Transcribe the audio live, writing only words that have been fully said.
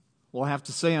Well, I have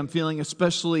to say I'm feeling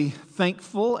especially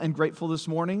thankful and grateful this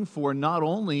morning for not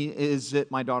only is it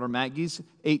my daughter Maggie's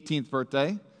 18th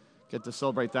birthday, get to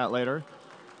celebrate that later.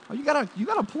 Oh, you got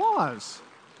applause.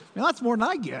 Man, that's more than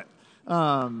I get.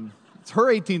 It's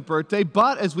her 18th birthday,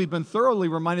 but as we've been thoroughly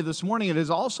reminded this morning, it is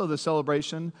also the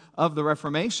celebration of the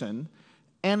Reformation.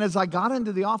 And as I got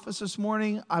into the office this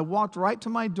morning, I walked right to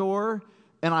my door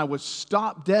and I was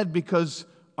stopped dead because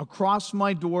across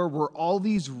my door were all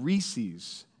these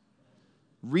Reese's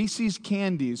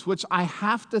candies, which I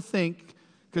have to think,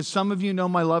 because some of you know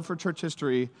my love for church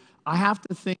history, I have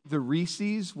to think the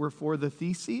Reese's were for the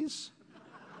theses.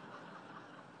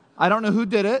 I don't know who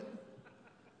did it.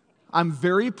 I'm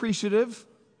very appreciative.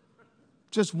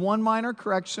 Just one minor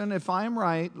correction, if I am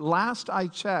right, last I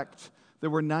checked, there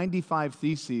were 95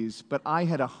 theses, but I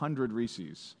had 100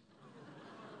 Reese's.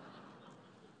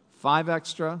 5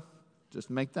 extra,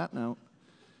 just make that note.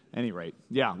 Any rate,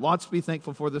 yeah, lots to be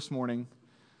thankful for this morning.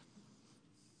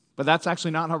 But that's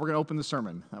actually not how we're going to open the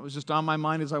sermon. That was just on my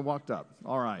mind as I walked up.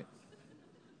 All right.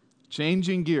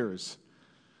 Changing gears.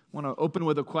 I want to open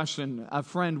with a question.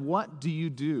 Friend, what do you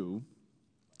do?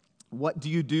 What do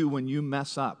you do when you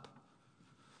mess up?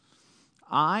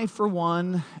 I, for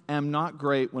one, am not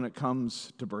great when it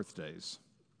comes to birthdays.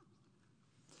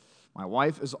 My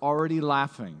wife is already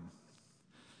laughing.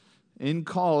 In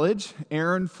college,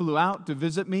 Aaron flew out to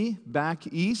visit me back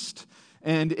east.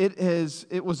 And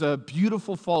it was a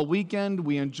beautiful fall weekend.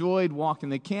 We enjoyed walking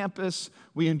the campus.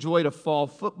 We enjoyed a fall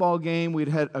football game. We'd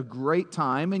had a great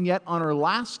time. And yet on our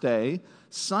last day,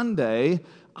 Sunday,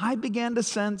 I began to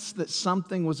sense that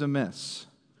something was amiss.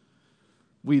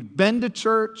 We'd been to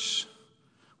church.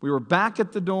 We were back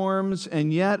at the dorms.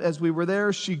 And yet as we were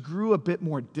there, she grew a bit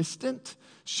more distant.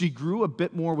 She grew a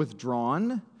bit more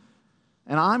withdrawn.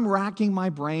 And I'm racking my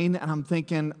brain, and I'm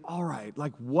thinking, all right,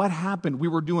 like what happened? We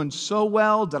were doing so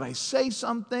well. Did I say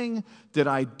something? Did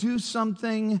I do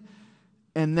something?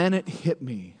 And then it hit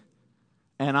me,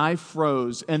 and I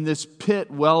froze, and this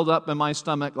pit welled up in my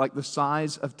stomach like the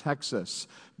size of Texas,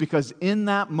 because in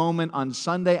that moment on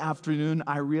Sunday afternoon,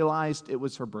 I realized it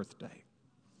was her birthday.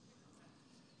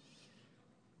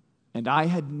 And I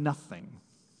had nothing.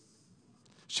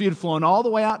 She had flown all the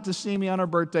way out to see me on her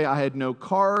birthday. I had no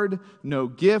card, no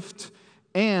gift.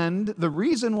 And the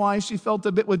reason why she felt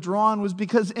a bit withdrawn was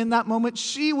because in that moment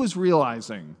she was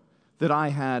realizing that I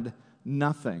had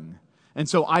nothing. And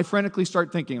so I frantically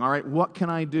start thinking, all right, what can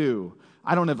I do?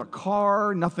 I don't have a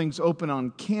car, nothing's open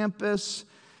on campus.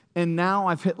 And now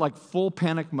I've hit like full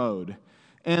panic mode.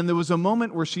 And there was a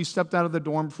moment where she stepped out of the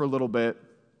dorm for a little bit,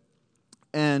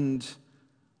 and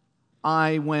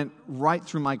I went right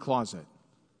through my closet.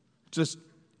 Just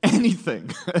anything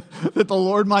that the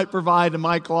Lord might provide in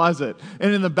my closet.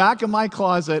 And in the back of my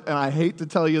closet, and I hate to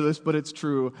tell you this, but it's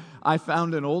true, I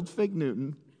found an old Fig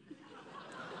Newton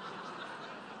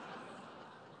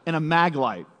and a mag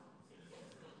light.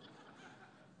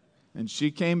 And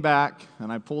she came back, and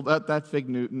I pulled out that Fig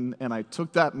Newton, and I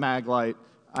took that mag light,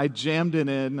 I jammed it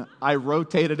in, I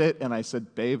rotated it, and I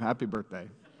said, "Babe, happy birthday."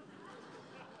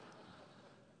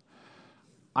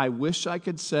 I wish I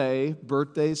could say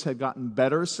birthdays had gotten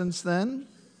better since then.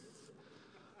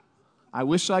 I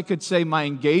wish I could say my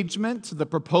engagement, the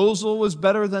proposal was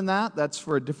better than that. That's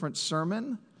for a different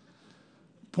sermon.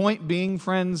 Point being,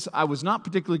 friends, I was not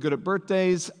particularly good at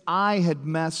birthdays. I had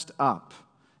messed up.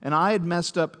 And I had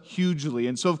messed up hugely.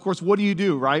 And so, of course, what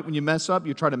do, right? When you mess up,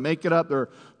 you try to make it up. There are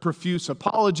profuse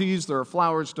apologies. There are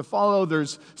flowers to follow.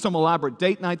 There's some elaborate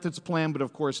date night that's planned. But,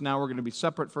 of course, now we're going to be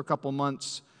separate for a couple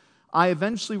months. I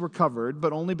eventually recovered,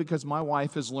 but only because my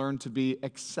wife has learned to be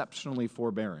exceptionally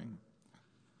forbearing.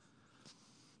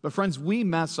 But friends, we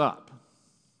mess up.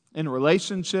 In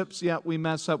relationships, we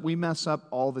mess up. We mess up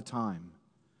all the time.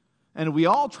 And we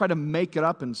all try to make it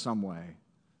up in some way.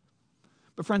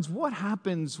 But friends, what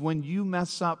happens when you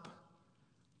mess up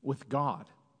with God?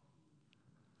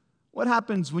 What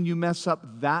happens when you mess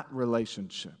up that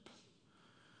relationship?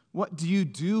 What do you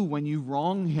do when you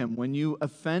wrong Him, when you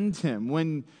offend Him,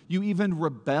 when you even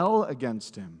rebel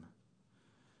against Him?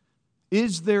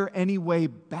 Is there any way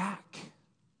back?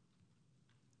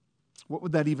 What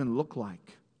would that even look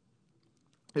like?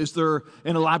 Is there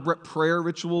an elaborate prayer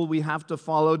ritual we have to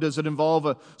follow? Does it involve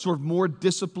a sort of more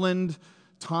disciplined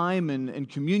time and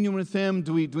communion with Him?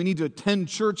 Do we need to attend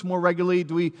church more regularly?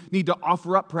 Do we need to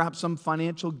offer up perhaps some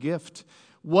financial gift?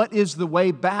 What is the way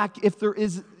back, if there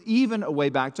is even a way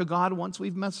back to God once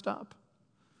we've messed up?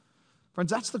 Friends,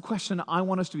 that's the question I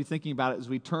want us to be thinking about as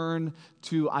we turn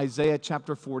to Isaiah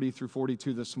chapter 40 through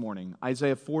 42 this morning.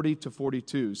 Isaiah 40 to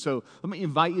 42. So let me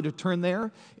invite you to turn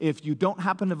there. If you don't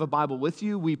happen to have a Bible with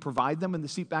you, we provide them in the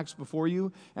seat backs before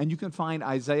you, and you can find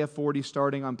Isaiah 40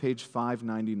 starting on page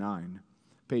 599.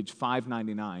 Page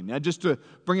 599. Now, just to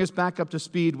bring us back up to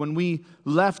speed, when we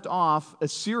left off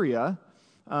Assyria,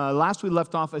 last we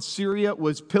left off, Assyria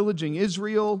was pillaging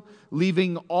Israel,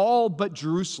 leaving all but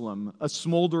Jerusalem a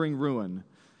smoldering ruin.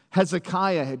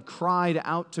 Hezekiah had cried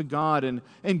out to God,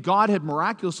 and God had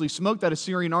miraculously smoked that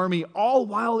Assyrian army all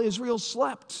while Israel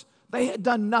slept. They had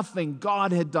done nothing.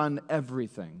 God had done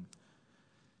everything.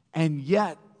 And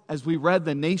yet, as we read,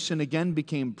 the nation again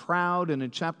became proud, and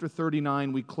in chapter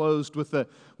 39 we closed with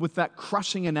that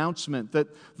crushing announcement that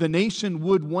the nation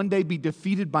would one day be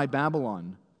defeated by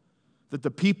Babylon, that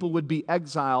the people would be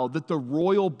exiled, that the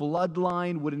royal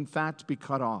bloodline would in fact be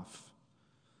cut off.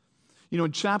 You know,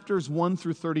 in chapters 1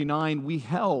 through 39, we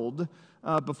held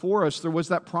before us, there was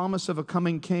that promise of a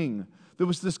coming king. There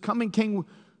was this coming king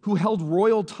who held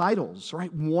royal titles,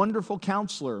 right? Wonderful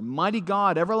Counselor, Mighty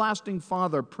God, Everlasting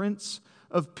Father, Prince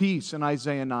of Peace in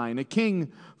Isaiah 9. A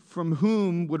king from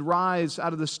whom would rise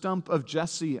out of the stump of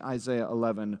Jesse, Isaiah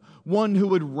 11. One who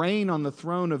would reign on the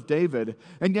throne of David.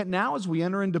 And yet now as we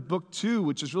enter into book 2,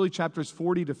 which is really chapters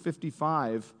 40 to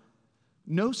 55,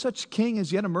 no such king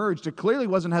has yet emerged. It clearly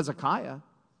wasn't Hezekiah.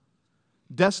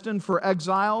 Destined for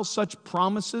exile, such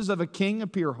promises of a king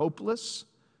appear hopeless.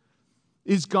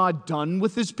 Is God done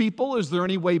with his people? Is there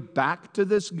any way back to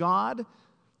this God?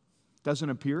 Doesn't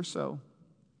appear so.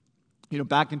 You know,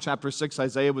 back in chapter 6,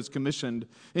 Isaiah was commissioned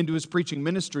into his preaching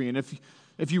ministry. And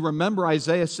if you remember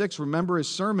Isaiah 6, remember his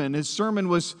sermon. His sermon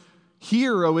was,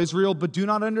 "Hear, O Israel, but do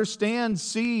not understand.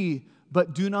 See,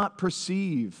 but do not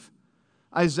perceive."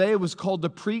 Isaiah was called to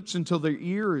preach until their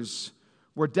ears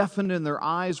were deafened and their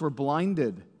eyes were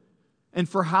blinded. And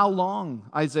for how long,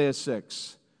 Isaiah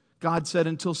 6? God said,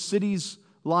 until cities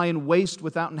lie in waste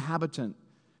without inhabitant,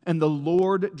 and the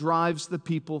Lord drives the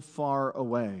people far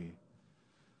away.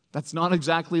 That's not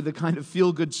exactly the kind of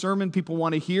feel-good sermon people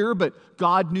want to hear, but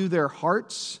God knew their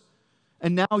hearts.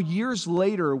 And now, years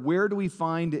later, where do we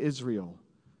find Israel?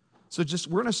 So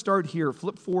we're going to start here.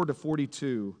 Flip forward to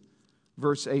 42,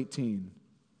 verse 18.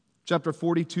 Chapter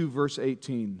 42, verse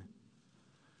 18.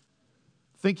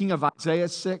 Thinking of Isaiah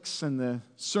 6 and the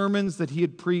sermons that he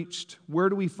had preached, where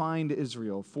do we find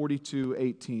Israel?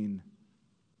 42:18.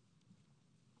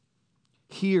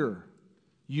 Hear,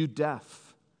 you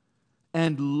deaf,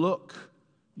 and look,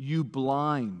 you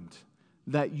blind,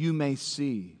 that you may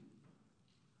see.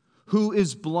 Who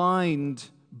is blind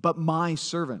but my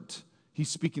servant? He's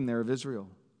speaking there of Israel.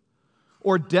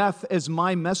 Or deaf as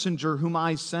my messenger whom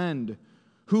I send?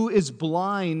 Who is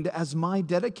blind as my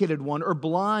dedicated one, or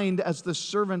blind as the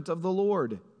servant of the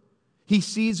Lord? He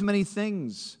sees many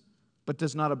things, but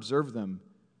does not observe them.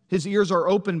 His ears are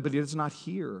open, but he does not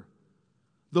hear.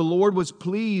 The Lord was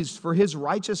pleased for his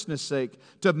righteousness' sake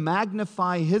to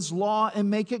magnify his law and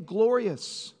make it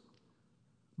glorious.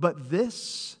 But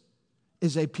this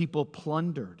is a people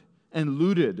plundered and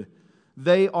looted.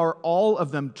 They are all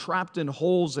of them trapped in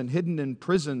holes and hidden in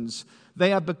prisons.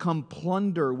 They have become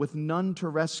plunder with none to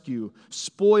rescue,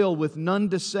 spoil with none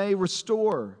to say,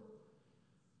 restore.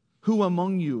 Who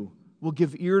among you will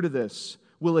give ear to this,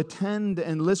 will attend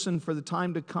and listen for the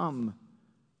time to come?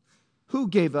 Who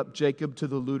gave up Jacob to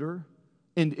the looter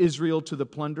and Israel to the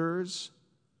plunderers?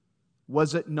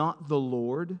 Was it not the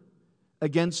Lord,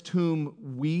 against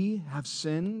whom we have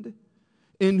sinned,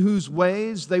 in whose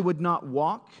ways they would not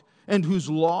walk, and whose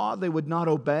law they would not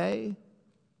obey?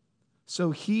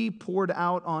 So he poured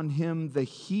out on him the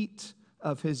heat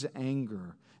of his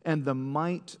anger and the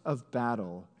might of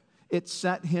battle. It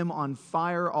set him on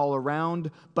fire all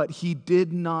around, but he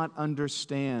did not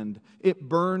understand. It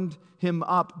burned him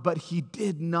up, but he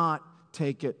did not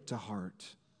take it to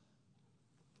heart.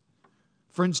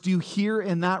 Friends, do you hear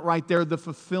in that right there the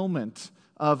fulfillment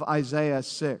of Isaiah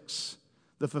 6?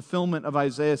 The fulfillment of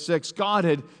Isaiah 6. God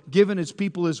had given his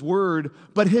people his word,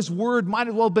 but his word might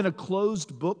as well have been a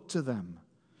closed book to them.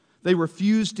 They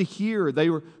refused to hear. They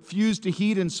refused to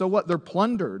heed. And so what? They're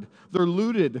plundered. They're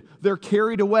looted. They're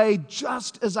carried away,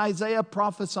 just as Isaiah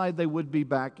prophesied they would be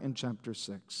back in chapter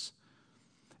 6.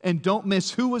 And don't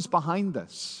miss who was behind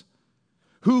this.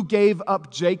 Who gave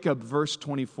up Jacob, verse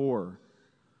 24?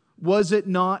 Was it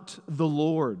not the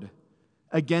Lord,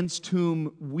 against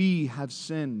whom we have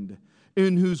sinned,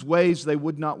 in whose ways they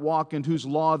would not walk, and whose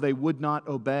law they would not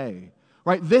obey?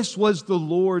 Right? This was the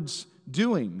Lord's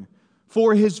doing.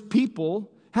 For his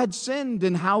people had sinned.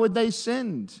 And how had they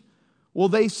sinned? Well,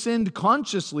 they sinned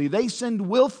consciously. They sinned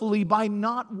willfully by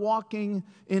not walking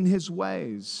in His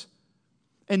ways.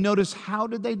 And notice, how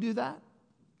did they do that?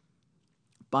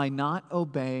 By not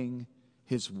obeying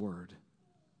His word.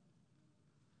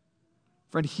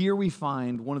 Friend, here we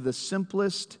find one of the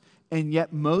simplest and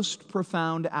yet most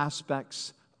profound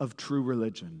aspects of true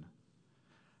religion.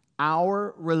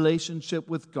 Our relationship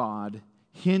with God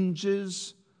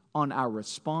hinges on our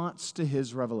response to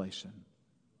His revelation.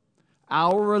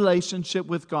 Our relationship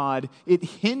with God, it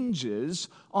hinges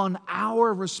on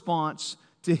our response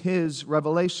to His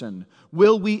revelation.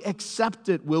 Will we accept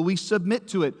it? Will we submit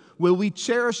to it? Will we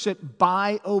cherish it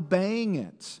by obeying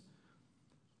it?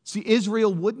 See,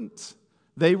 Israel wouldn't.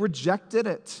 They rejected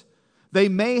it. They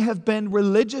may have been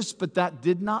religious, but that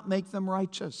did not make them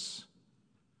righteous.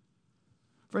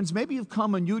 Friends, maybe you've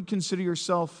come and you would consider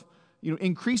yourself,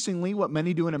 increasingly what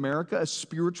many do in America, a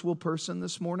spiritual person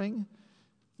this morning.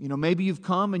 Maybe you've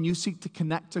come and you seek to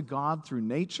connect to God through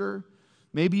nature.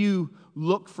 Maybe you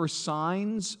look for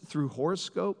signs through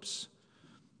horoscopes.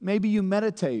 Maybe you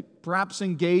meditate, perhaps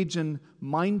engage in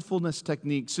mindfulness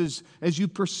techniques as you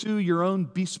pursue your own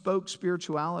bespoke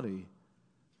spirituality.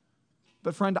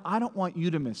 But friend, I don't want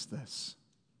you to miss this.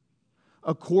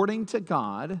 According to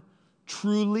God,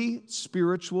 truly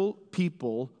spiritual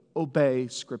people obey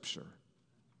Scripture.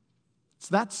 It's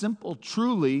that simple.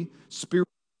 Truly spiritual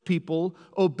people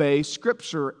obey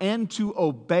Scripture, and to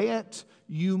obey it,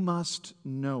 you must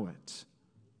know it.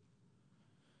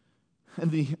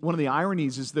 And one of the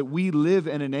ironies is that we live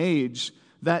in an age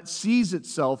that sees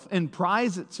itself and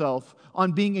prides itself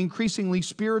on being increasingly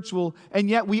spiritual, and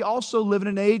yet we also live in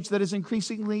an age that is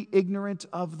increasingly ignorant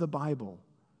of the Bible.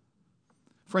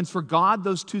 Friends, for God,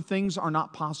 those two things are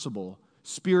not possible.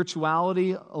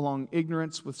 Spirituality along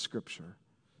ignorance with Scripture.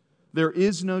 There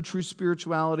is no true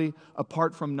spirituality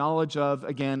apart from knowledge of,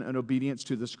 again, and obedience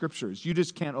to the Scriptures. You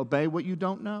just can't obey what you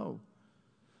don't know.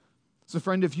 So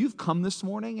friend, if you've come this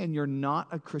morning and you're not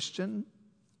a Christian,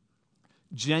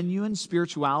 genuine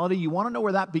spirituality, you want to know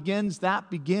where that begins? That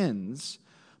begins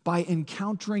by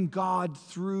encountering God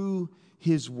through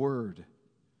His Word.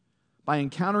 By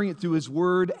encountering it through His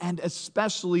Word, and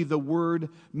especially the Word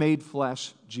made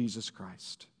flesh, Jesus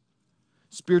Christ.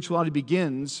 Spirituality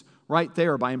begins right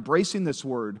there by embracing this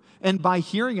Word and by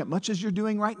hearing it, much as you're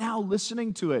doing right now,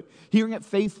 listening to it, hearing it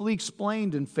faithfully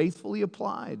explained and faithfully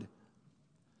applied.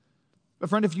 But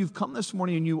friend, if you've come this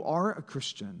morning and you are a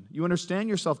Christian, you understand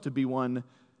yourself to be one,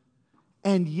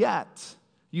 and yet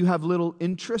you have little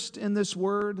interest in this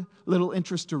Word, little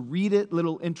interest to read it,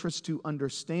 little interest to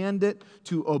understand it,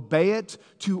 to obey it,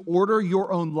 to order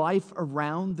your own life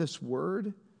around this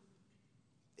Word,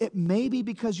 it may be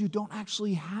because you don't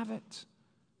actually have it.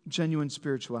 Genuine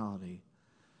spirituality.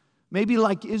 Maybe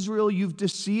like Israel, you've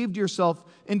deceived yourself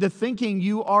into thinking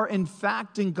you are in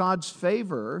fact in God's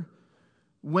favor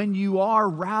when you are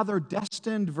rather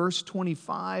destined, verse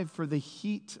 25, for the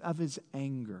heat of His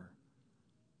anger.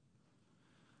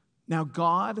 Now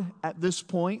God, at this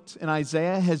point in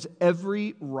Isaiah, has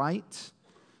every right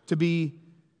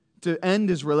to end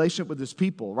His relationship with His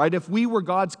people, right? If we were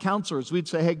God's counselors, we'd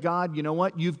say, hey, God, you know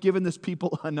what? You've given this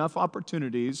people enough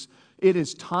opportunities. It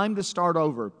is time to start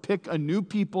over. Pick a new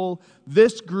people.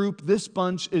 This group, this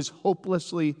bunch is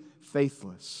hopelessly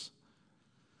faithless.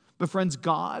 But friends,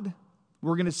 God,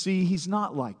 we're going to see He's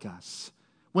not like us.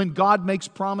 When God makes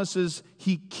promises,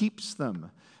 He keeps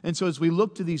them. And so as we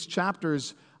look to these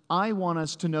chapters, I want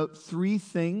us to note three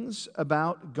things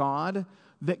about God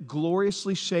that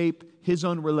gloriously shape His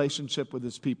own relationship with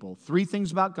His people. Three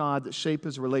things about God that shape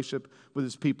His relationship with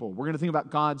His people. We're going to think about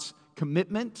God's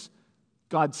commitment,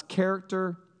 God's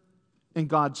character, and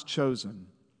God's chosen.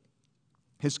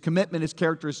 His commitment, His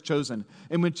character, His chosen.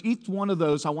 And with each one of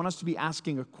those, I want us to be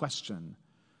asking a question.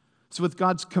 So with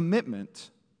God's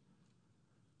commitment,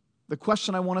 the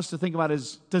question I want us to think about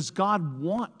is, does God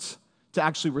want to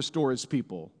actually restore His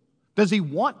people? Does He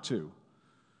want to?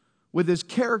 With His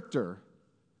character,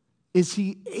 is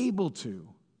He able to?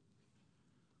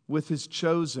 With His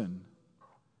chosen,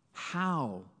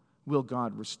 how will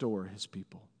God restore His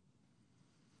people?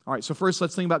 All right, so first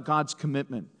let's think about God's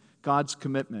commitment. God's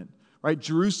commitment, right?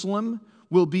 Jerusalem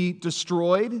will be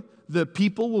destroyed. The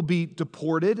people will be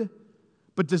deported.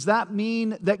 But does that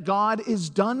mean that God is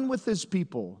done with His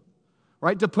people?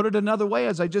 Right? To put it another way,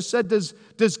 as I just said, does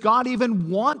God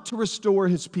even want to restore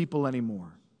His people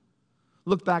anymore?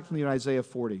 Look back from Isaiah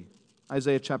 40.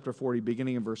 Isaiah chapter 40,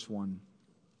 beginning in verse 1.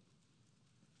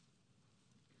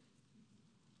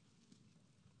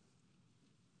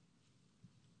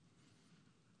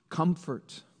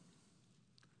 Comfort,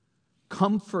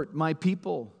 comfort my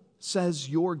people, says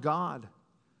your God.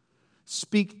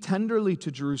 Speak tenderly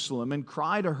to Jerusalem and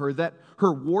cry to her that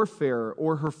her warfare,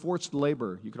 or her forced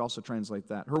labor, you could also translate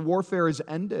that, her warfare is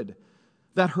ended,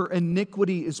 that her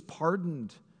iniquity is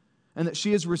pardoned, and that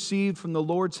she has received from the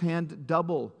Lord's hand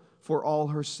double for all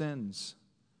her sins.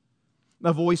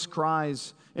 A voice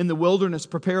cries, in the wilderness,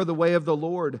 prepare the way of the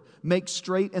Lord. Make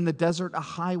straight in the desert a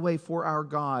highway for our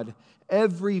God.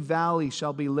 Every valley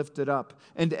shall be lifted up,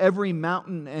 and every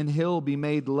mountain and hill be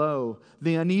made low.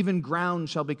 The uneven ground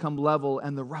shall become level,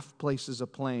 and the rough places a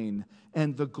plain.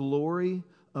 And the glory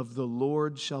of the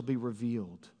Lord shall be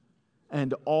revealed,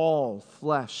 and all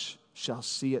flesh shall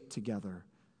see it together.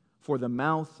 For the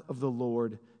mouth of the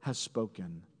Lord has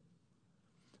spoken.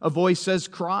 A voice says,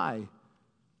 cry.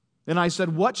 And I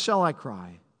said, what shall I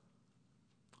cry?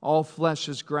 All flesh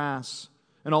is grass,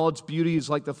 and all its beauty is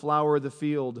like the flower of the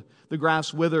field. The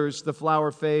grass withers, the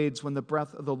flower fades when the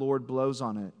breath of the Lord blows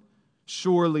on it.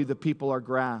 Surely the people are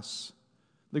grass.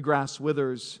 The grass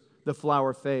withers, the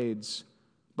flower fades,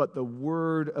 but the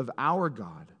word of our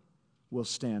God will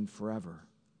stand forever.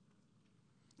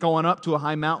 Going up to a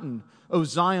high mountain, O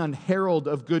Zion, herald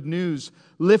of good news,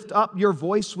 lift up your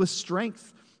voice with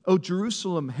strength. O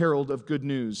Jerusalem, herald of good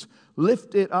news,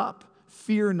 lift it up,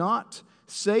 fear not.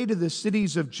 Say to the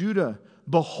cities of Judah,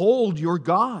 behold your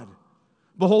God.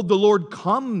 Behold, the Lord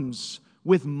comes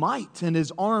with might, and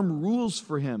his arm rules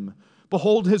for him.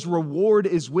 Behold, his reward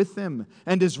is with him,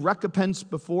 and his recompense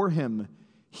before him.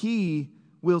 He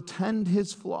will tend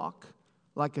his flock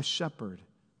like a shepherd.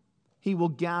 He will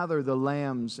gather the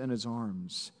lambs in his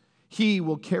arms. He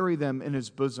will carry them in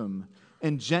his bosom,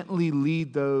 and gently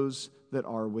lead those that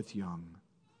are with young.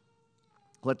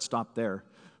 Let's stop there.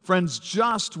 Friends,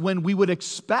 just when we would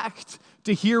expect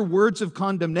to hear words of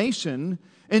condemnation,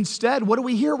 instead, what do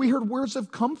we hear? We heard words of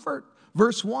comfort.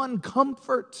 Verse 1,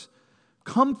 comfort,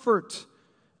 comfort.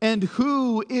 And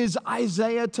who is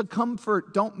Isaiah to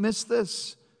comfort? Don't miss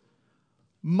this.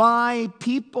 My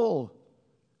people,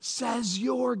 says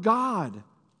your God.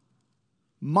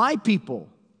 My people.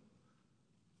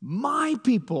 My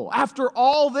people. After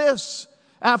all this,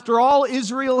 after all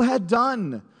Israel had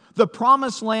done, the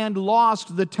promised land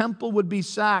lost, the temple would be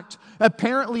sacked,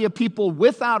 apparently a people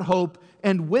without hope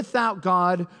and without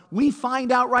God, we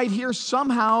find out right here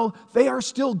somehow they are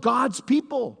still God's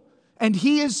people, and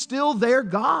He is still their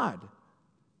God.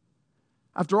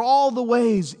 After all the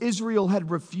ways Israel had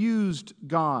refused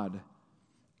God,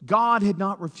 God had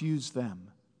not refused them.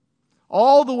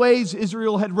 All the ways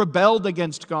Israel had rebelled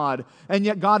against God, and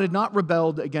yet God had not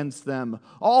rebelled against them.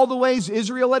 All the ways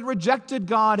Israel had rejected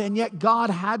God, and yet God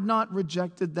had not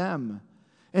rejected them.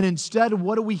 And instead,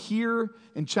 what do we hear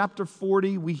in chapter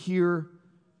 40? We hear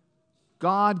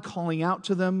God calling out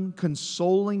to them,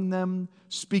 consoling them,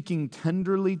 speaking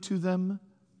tenderly to them.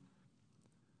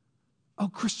 Oh,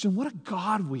 Christian, what a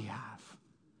God we have.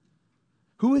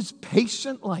 Who is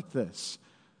patient like this?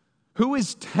 Who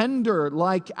is tender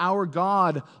like our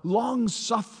God,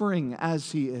 long-suffering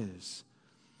as He is?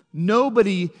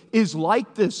 Nobody is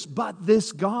like this but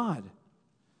this God.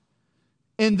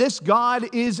 And this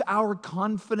God is our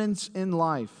confidence in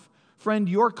life. Friend,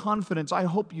 your confidence, I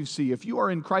hope you see, if you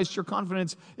are in Christ, your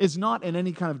confidence is not in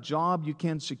any kind of job you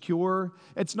can secure.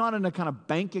 It's not in a kind of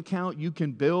bank account you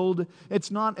can build. It's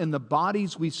not in the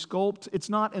bodies we sculpt. It's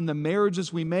not in the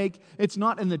marriages we make. It's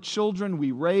not in the children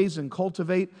we raise and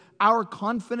cultivate. Our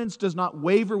confidence does not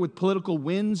waver with political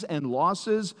wins and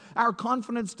losses. Our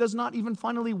confidence does not even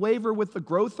finally waver with the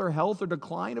growth or health or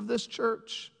decline of this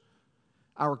church.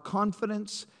 Our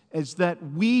confidence is that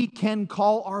we can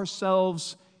call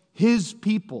ourselves His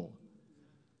people,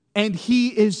 and He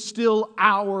is still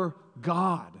our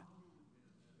God.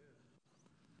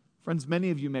 Friends,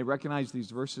 many of you may recognize these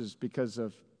verses because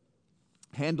of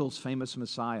Handel's famous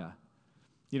Messiah.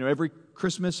 You know, every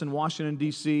Christmas in Washington,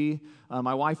 D.C.,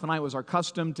 my wife and I, it was our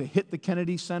custom to hit the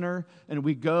Kennedy Center, and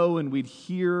we'd go and we'd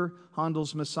hear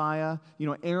Handel's Messiah. You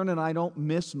know, Aaron and I don't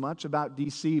miss much about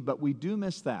D.C., but we do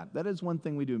miss that. That is one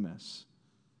thing we do miss.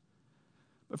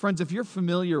 But friends, if you're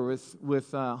familiar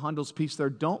with Handel's piece there,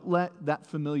 don't let that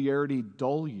familiarity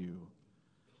dull you,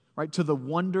 right, to the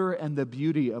wonder and the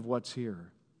beauty of what's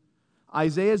here.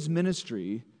 Isaiah's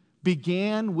ministry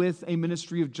began with a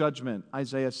ministry of judgment,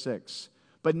 Isaiah 6.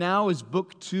 But now as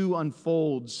book 2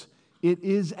 unfolds, it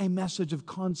is a message of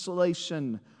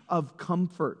consolation, of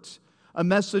comfort, a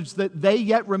message that they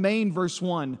yet remain, verse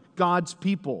 1, God's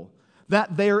people,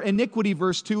 that their iniquity,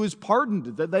 verse 2, is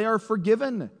pardoned, that they are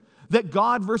forgiven, that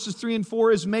God, verses 3 and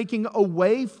 4, is making a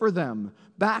way for them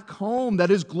back home, that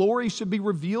His glory should be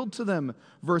revealed to them,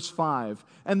 verse 5,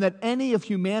 and that any of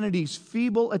humanity's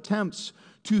feeble attempts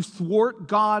to thwart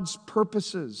God's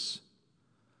purposes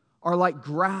are like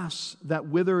grass that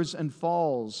withers and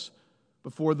falls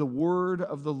before the word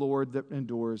of the Lord that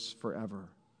endures forever.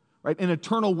 Right? An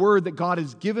eternal word that God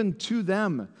has given to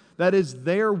them, that is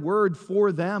their word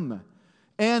for them.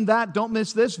 And that, don't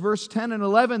miss this, verse 10 and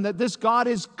 11, that this God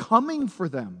is coming for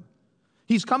them.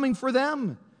 He's coming for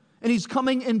them. And He's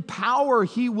coming in power.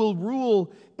 He will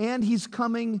rule. And He's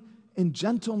coming in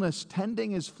gentleness,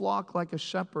 tending His flock like a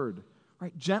shepherd.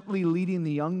 Right? Gently leading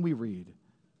the young, we read.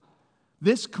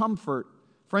 This comfort,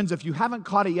 friends, if you haven't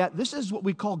caught it yet, this is what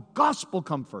we call gospel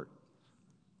comfort.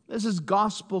 This is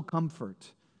gospel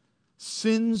comfort.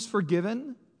 Sins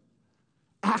forgiven,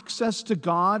 access to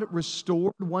God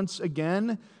restored once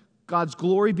again, God's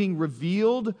glory being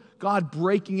revealed, God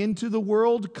breaking into the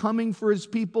world, coming for His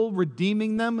people,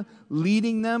 redeeming them,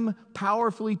 leading them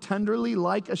powerfully, tenderly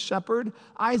like a shepherd.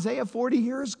 Isaiah 40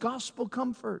 here is gospel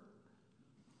comfort.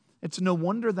 It's no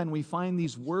wonder then we find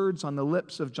these words on the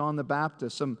lips of John the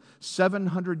Baptist, some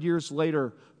 700 years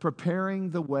later, preparing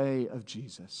the way of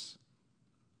Jesus.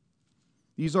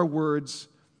 These are words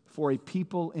for a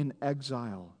people in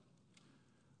exile.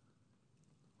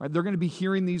 Right, they're going to be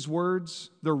hearing these words.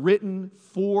 They're written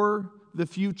for the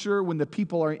future when the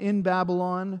people are in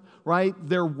Babylon, right?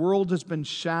 Their world has been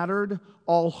shattered.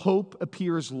 All hope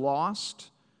appears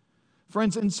lost.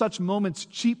 Friends, in such moments,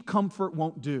 cheap comfort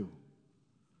won't do.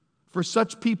 For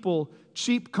such people,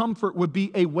 cheap comfort would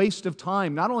be a waste of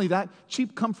time. Not only that,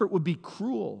 cheap comfort would be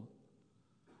cruel.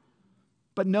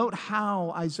 But note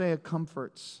how Isaiah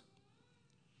comforts.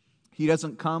 He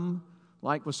doesn't come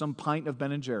like with some pint of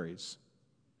Ben & Jerry's.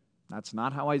 That's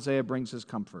not how Isaiah brings his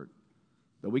comfort.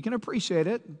 Though we can appreciate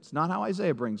it, it's not how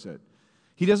Isaiah brings it.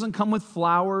 He doesn't come with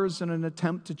flowers in an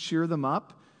attempt to cheer them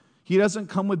up. He doesn't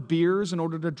come with beers in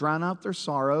order to drown out their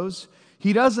sorrows.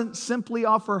 He doesn't simply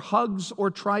offer hugs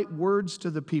or trite words to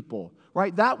the people,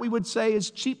 right? That we would say is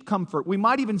cheap comfort. We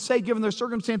might even say, given their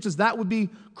circumstances, that would be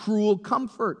cruel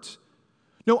comfort.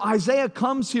 No, Isaiah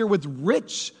comes here with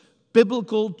rich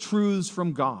biblical truths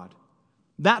from God.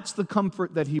 That's the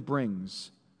comfort that he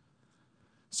brings.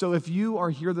 So if you are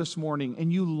here this morning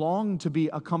and you long to be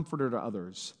a comforter to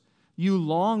others, you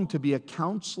long to be a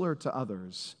counselor to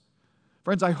others,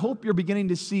 friends, I hope you're beginning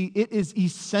to see it is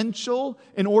essential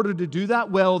in order to do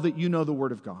that well that you know the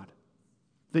Word of God.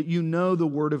 That you know the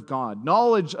Word of God.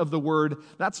 Knowledge of the Word,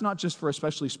 that's not just for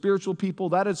especially spiritual people,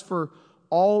 that is for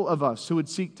all of us who would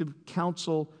seek to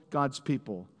counsel God's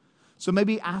people. So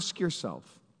maybe ask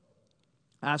yourself,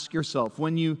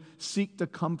 when you seek to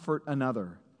comfort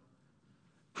another,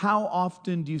 how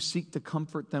often do you seek to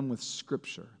comfort them with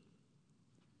Scripture?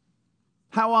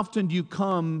 How often do you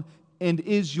come and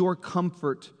is your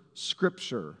comfort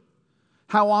Scripture?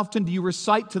 How often do you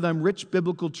recite to them rich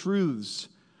biblical truths?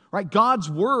 Right? God's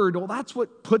Word, well, that's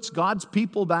what puts God's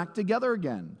people back together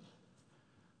again.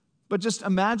 But just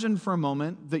imagine for a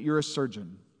moment that you're a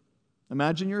surgeon.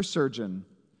 Imagine you're a surgeon,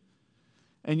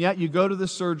 and yet you go to the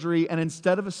surgery, and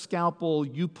instead of a scalpel,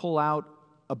 you pull out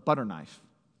a butter knife.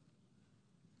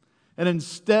 And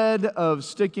instead of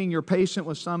sticking your patient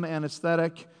with some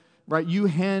anesthetic, right, you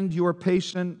hand your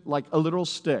patient like a literal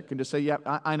stick and just say, yeah,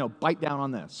 I know, bite down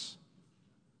on this.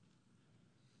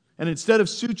 And instead of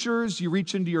sutures, you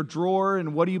reach into your drawer,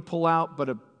 and what do you pull out but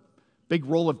a big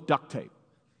roll of duct tape?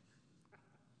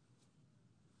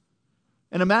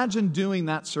 And imagine doing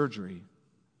that surgery.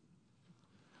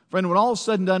 Friend, when all is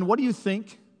said and done, what do you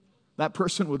think that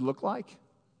person would look like?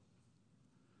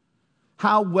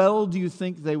 How well do you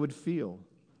think they would feel?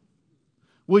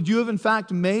 Would you have, in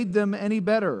fact, made them any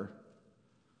better?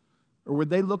 Or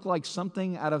would they look like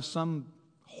something out of some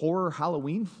horror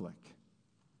Halloween flick?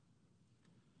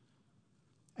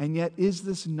 And yet, is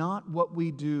this not what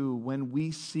we do when we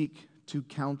seek to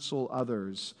counsel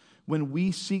others, when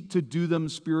we seek to do them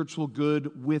spiritual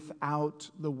good without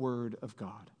the Word of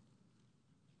God?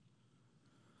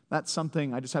 That's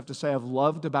something I just have to say I've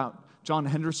loved about John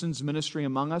Henderson's ministry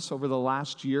among us over the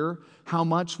last year. How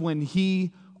much when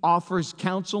he offers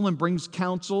counsel and brings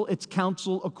counsel, it's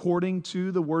counsel according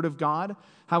to the Word of God.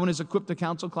 How in his Equip to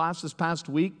Counsel class this past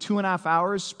week, 2.5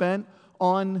 hours spent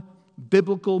on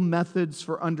biblical methods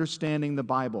for understanding the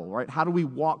Bible, right? How do we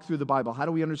walk through the Bible? How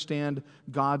do we understand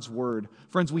God's Word?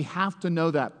 Friends, we have to know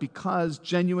that because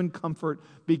genuine comfort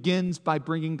begins by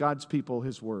bringing God's people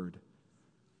His Word.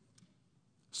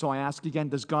 So I ask again,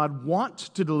 does God want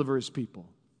to deliver His people?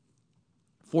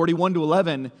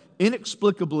 41-11,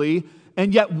 inexplicably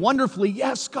and yet wonderfully,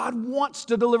 yes, God wants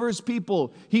to deliver His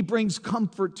people. He brings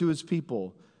comfort to His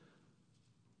people.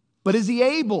 But is He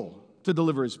able to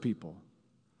deliver His people?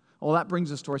 Well, that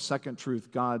brings us to our second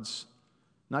truth, God's,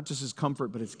 not just His comfort,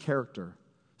 but His character.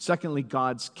 Secondly,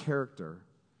 God's character.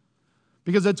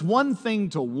 Because it's one thing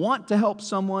to want to help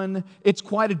someone, it's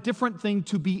quite a different thing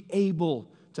to be able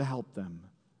to help them.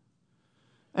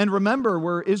 And remember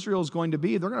where Israel is going to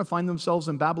be. They're going to find themselves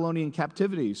in Babylonian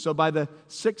captivity. So by the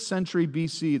 6th century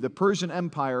BC, the Persian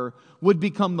Empire would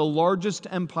become the largest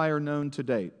empire known to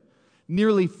date.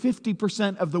 Nearly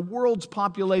 50% of the world's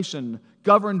population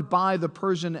governed by the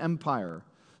Persian Empire.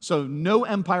 So no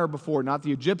empire before, not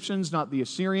the Egyptians, not the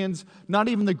Assyrians, not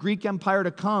even the Greek Empire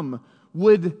to come,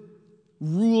 would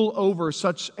rule over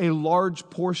such a large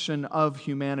portion of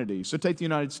humanity. So take the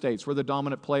United States. We're the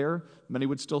dominant player, many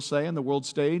would still say, on the world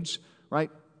stage, right?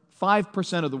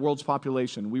 5% of the world's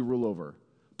population we rule over.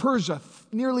 Persia,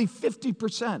 nearly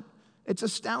 50%. It's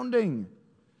astounding.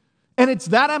 And it's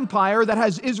that empire that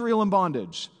has Israel in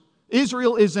bondage.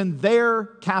 Israel is in their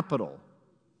capital.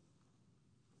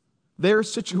 Their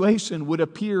situation would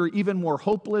appear even more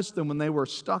hopeless than when they were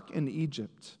stuck in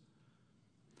Egypt.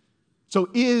 So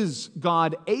is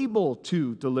God able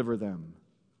to deliver them?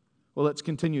 Well, let's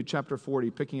continue chapter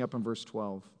 40, picking up in verse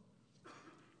 12.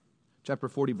 Chapter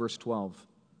 40, verse 12.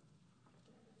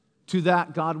 To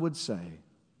that God would say,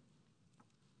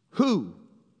 who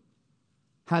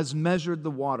has measured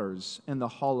the waters in the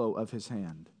hollow of his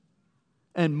hand,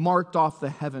 and marked off the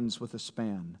heavens with a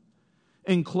span,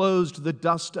 enclosed the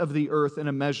dust of the earth in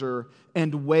a measure,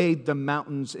 and weighed the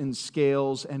mountains in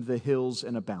scales and the hills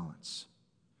in a balance?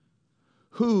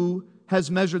 Who has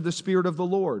measured the Spirit of the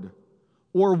Lord?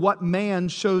 Or what man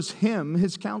shows him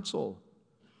his counsel?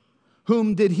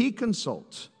 Whom did he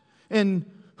consult? And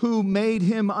who made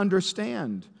him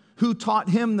understand? Who taught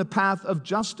him the path of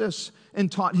justice,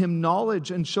 and taught him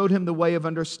knowledge, and showed him the way of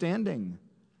understanding?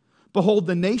 Behold,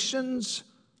 the nations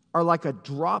are like a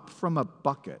drop from a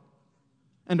bucket,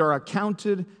 and are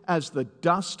accounted as the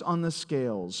dust on the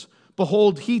scales.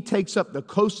 Behold, he takes up the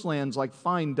coastlands like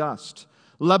fine dust.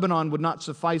 Lebanon would not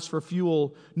suffice for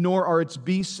fuel, nor are its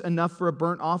beasts enough for a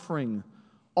burnt offering.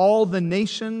 All the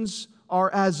nations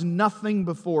are as nothing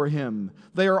before him.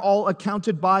 They are all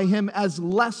accounted by him as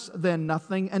less than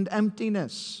nothing and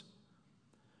emptiness.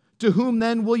 To whom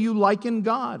then will you liken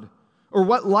God? Or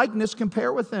what likeness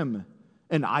compare with him?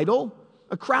 An idol?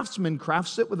 A craftsman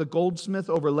crafts it, with a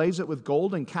goldsmith overlays it with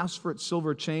gold and casts for it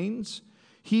silver chains.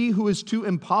 He who is too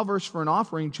impoverished for an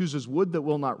offering chooses wood that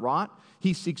will not rot.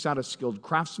 He seeks out a skilled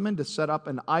craftsman to set up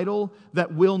an idol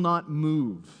that will not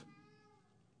move.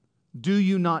 Do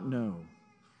you not know?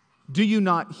 Do you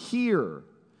not hear?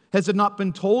 Has it not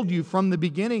been told you from the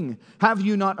beginning? Have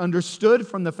you not understood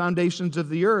from the foundations of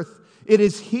the earth? It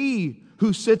is he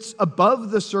who sits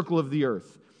above the circle of the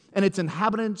earth, and its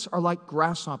inhabitants are like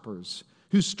grasshoppers,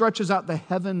 who stretches out the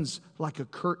heavens like a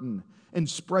curtain and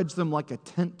spreads them like a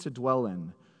tent to dwell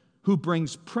in, who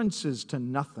brings princes to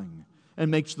nothing and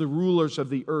makes the rulers of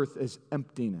the earth as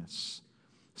emptiness.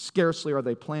 Scarcely are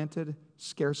they planted,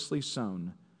 scarcely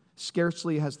sown.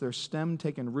 Scarcely has their stem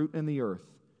taken root in the earth,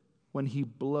 when he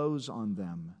blows on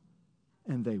them,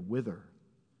 and they wither,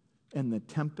 and the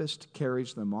tempest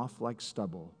carries them off like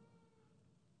stubble.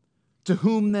 To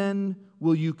whom then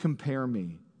will you compare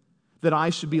me, that I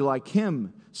should be like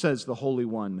him, says the Holy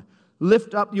One?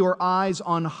 Lift up your eyes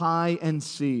on high and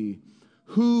see.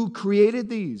 Who created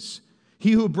these?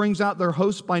 He who brings out their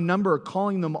hosts by number,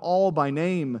 calling them all by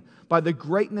name, by the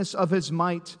greatness of his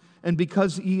might, and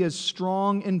because he is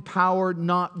strong in power,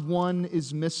 not one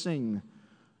is missing.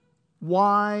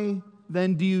 Why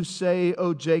then do you say,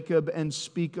 O Jacob, and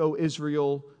speak, O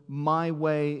Israel, my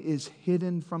way is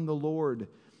hidden from the Lord,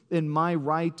 and my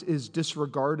right is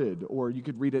disregarded, or you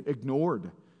could read it, ignored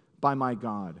by my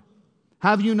God?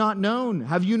 Have you not known?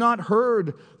 Have you not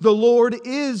heard? The Lord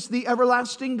is the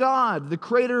everlasting God, the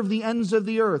creator of the ends of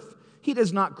the earth. He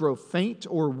does not grow faint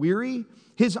or weary.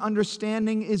 His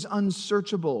understanding is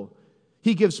unsearchable.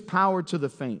 He gives power to the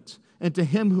faint, and to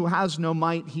him who has no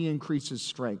might, he increases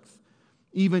strength.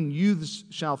 Even youths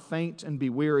shall faint and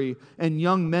be weary, and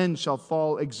young men shall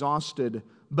fall exhausted.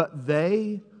 But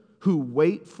they who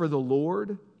wait for the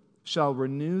Lord shall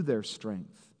renew their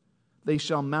strength. They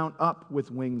shall mount up with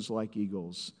wings like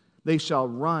eagles. They shall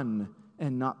run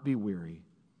and not be weary.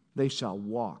 They shall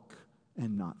walk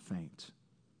and not faint.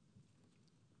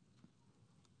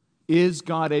 Is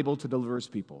God able to deliver his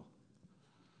people?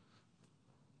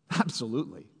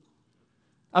 Absolutely.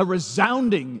 A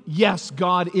resounding yes,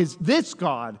 this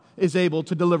God is able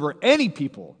to deliver any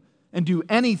people and do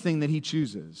anything that he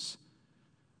chooses.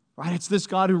 Right? It's this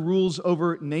God who rules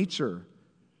over nature.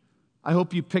 I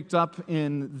hope you picked up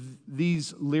in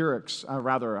these lyrics, I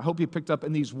hope you picked up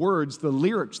in these words the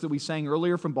lyrics that we sang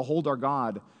earlier from Behold Our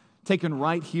God, taken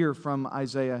right here from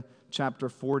Isaiah chapter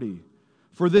 40.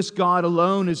 For this God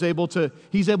alone is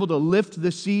He's able to lift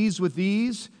the seas with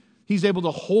ease. He's able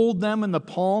to hold them in the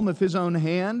palm of His own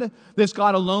hand. This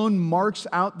God alone marks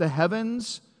out the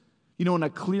heavens. You know, in a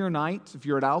clear night, if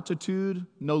you're at altitude,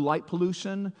 no light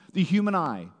pollution, the human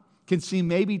eye can see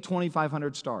maybe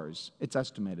 2,500 stars. It's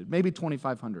estimated, maybe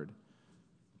 2,500.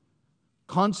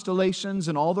 Constellations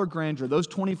in all their grandeur, those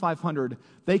 2,500,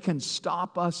 they can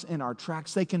stop us in our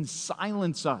tracks. They can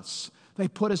silence us. They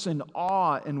put us in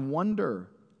awe and wonder.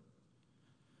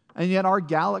 And yet our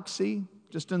galaxy,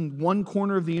 just in one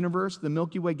corner of the universe, the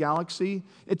Milky Way galaxy,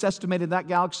 it's estimated that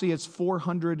galaxy has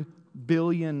 400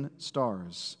 billion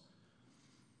stars.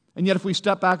 And yet if we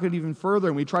step back even further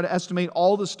and we try to estimate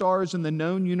all the stars in the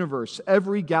known universe,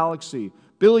 every galaxy,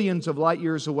 billions of light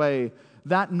years away,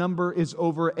 that number is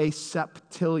over a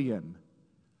septillion.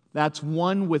 That's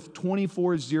one with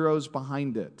 24 zeros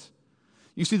behind it.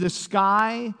 You see, the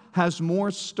sky has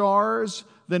more stars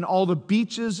than all the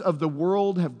beaches of the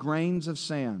world have grains of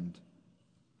sand.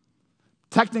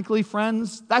 Technically,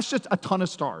 friends, that's just a ton of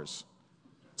stars.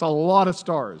 It's a lot of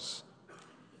stars.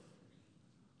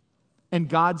 And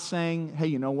God's saying, hey,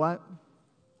 you know what?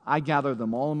 I gather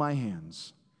them all in my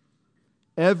hands.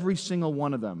 Every single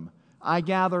one of them. I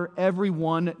gather every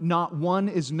one. Not one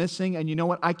is missing. And you know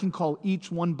what? I can call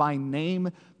each one by name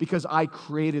because I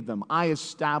created them. I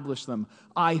established them.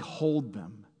 I hold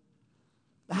them.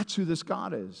 That's who this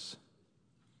God is.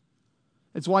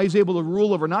 It's why He's able to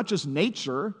rule over not just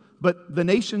nature, but the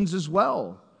nations as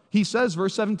well. He says,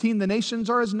 verse 17, the nations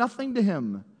are as nothing to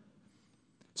Him.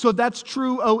 So if that's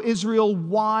true, O Israel,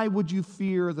 why would you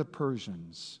fear the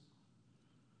Persians?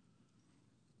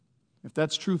 If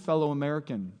that's true, fellow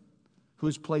American, who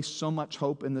has placed so much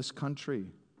hope in this country,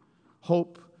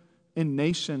 hope in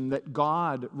nation that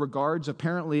God regards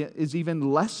apparently is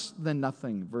even less than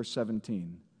nothing, verse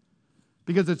 17.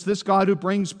 Because it's this God who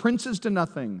brings princes to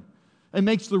nothing and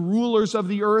makes the rulers of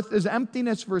the earth as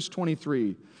emptiness, verse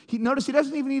 23. Notice He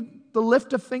doesn't even need to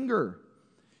lift a finger.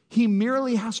 He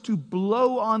merely has to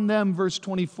blow on them, verse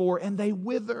 24, and they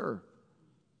wither.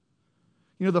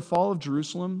 You know, the fall of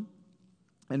Jerusalem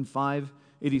in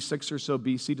 586 or so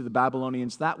BC to the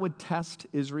Babylonians, that would test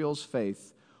Israel's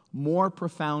faith more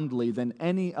profoundly than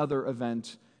any other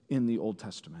event in the Old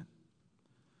Testament.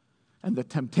 And the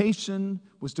temptation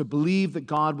was to believe that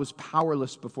God was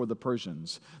powerless before the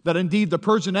Persians, that indeed the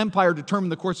Persian Empire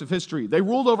determined the course of history. They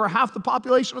ruled over half the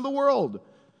population of the world.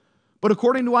 But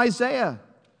according to Isaiah,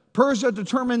 Persia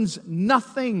determines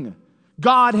nothing.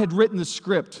 God had written the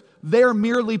script. They're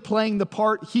merely playing the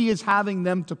part He is having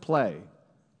them to play.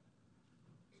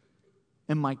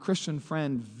 And my Christian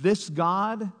friend, this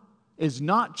God is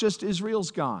not just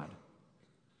Israel's God.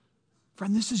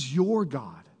 Friend, this is your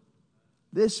God.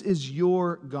 This is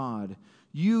your God.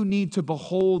 You need to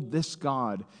behold this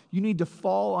God. You need to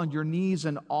fall on your knees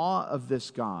in awe of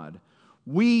this God.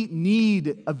 We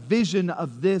need a vision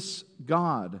of this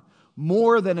God.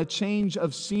 More than a change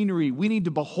of scenery. We need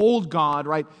to behold God,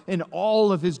 right, in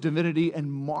all of His divinity and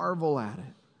marvel at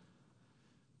it.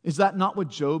 Is that not what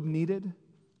Job needed?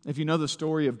 If you know the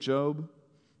story of Job,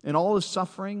 in all his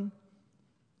suffering,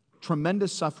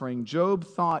 tremendous suffering, Job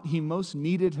thought he most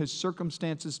needed his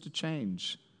circumstances to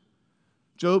change.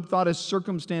 Job thought his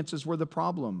circumstances were the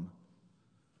problem.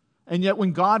 And yet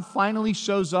when God finally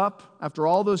shows up after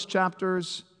all those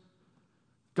chapters,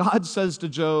 God says to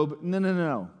Job,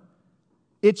 no.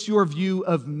 It's your view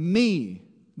of me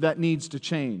that needs to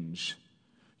change.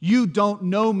 You don't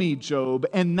know me, Job,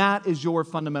 and that is your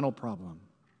fundamental problem.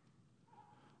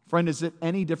 Friend, is it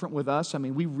any different with us? I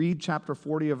mean, we read chapter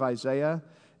 40 of Isaiah,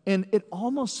 and it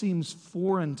almost seems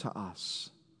foreign to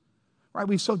us. Right?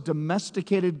 We've so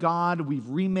domesticated God, we've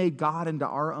remade God into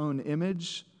our own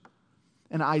image.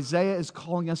 And Isaiah is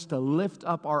calling us to lift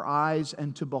up our eyes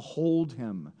and to behold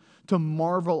Him, to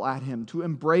marvel at Him, to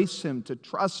embrace Him, to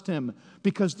trust Him,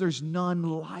 because there's none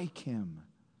like Him.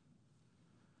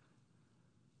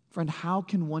 Friend, how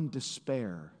can one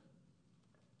despair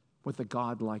with a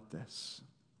God like this?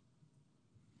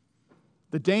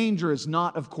 The danger is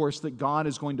not, of course, that God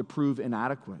is going to prove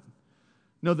inadequate.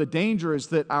 No, the danger is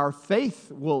that our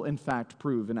faith will, in fact,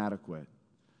 prove inadequate.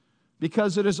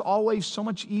 Because it is always so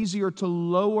much easier to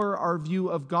lower our view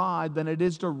of God than it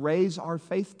is to raise our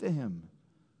faith to Him.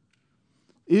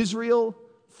 Israel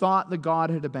thought that God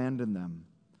had abandoned them.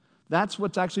 That's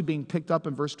what's actually being picked up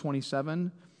in verse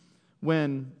 27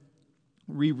 when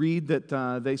we read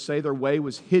that they say their way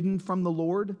was hidden from the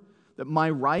Lord, that my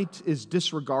right is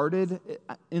disregarded,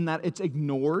 in that it's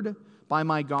ignored by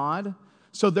my God.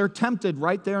 So they're tempted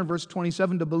right there in verse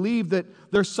 27 to believe that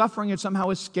their suffering had somehow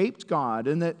escaped God,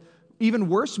 and that even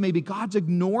worse, maybe God's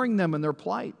ignoring them in their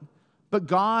plight. But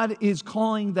God is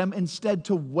calling them instead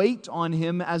to wait on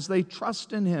Him as they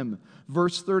trust in Him.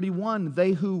 Verse 31,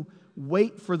 they who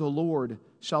wait for the Lord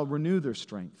shall renew their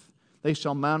strength. They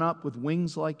shall mount up with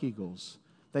wings like eagles.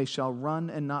 They shall run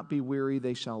and not be weary.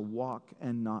 They shall walk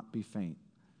and not be faint.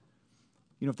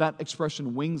 You know, if that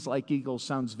expression, wings like eagles,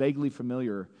 sounds vaguely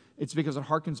familiar, it's because it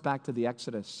harkens back to the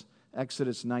Exodus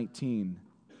 19.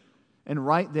 And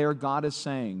right there, God is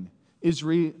saying,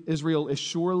 Israel, as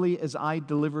surely as I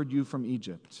delivered you from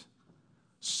Egypt,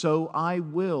 so I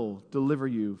will deliver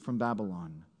you from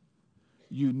Babylon.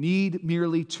 You need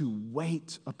merely to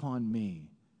wait upon me,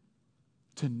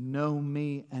 to know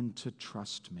me and to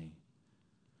trust me.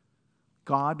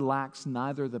 God lacks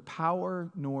neither the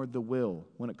power nor the will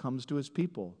when it comes to His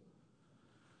people.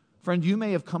 Friend, you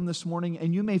may have come this morning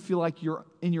and you may feel like you're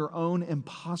in your own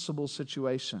impossible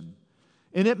situation.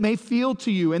 And it may feel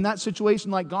to you in that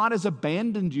situation like God has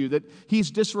abandoned you, that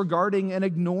He's disregarding and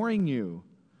ignoring you.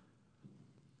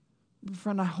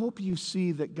 Friend, I hope you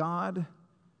see that God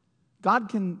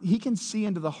can see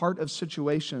into the heart of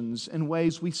situations in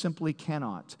ways we simply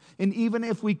cannot. And even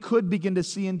if we could begin to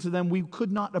see into them, we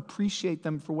could not appreciate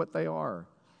them for what they are.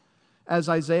 As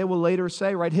Isaiah will later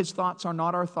say, right, His thoughts are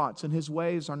not our thoughts and His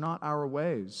ways are not our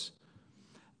ways.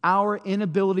 Our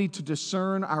inability to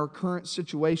discern our current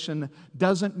situation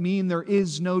doesn't mean there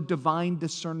is no divine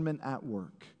discernment at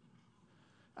work.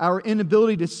 Our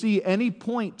inability to see any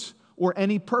point or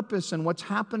any purpose in what's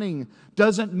happening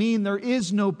doesn't mean there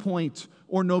is no point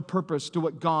or no purpose to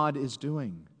what God is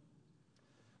doing.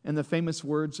 In the famous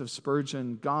words of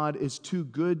Spurgeon, God is too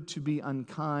good to be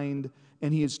unkind,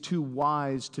 and He is too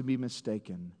wise to be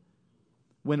mistaken.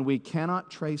 When we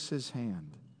cannot trace His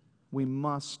hand, we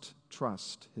must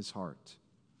trust His heart.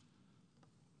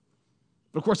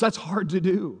 But of course, that's hard to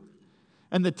do.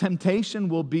 And the temptation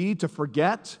will be to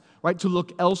forget, right, to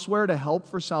look elsewhere to help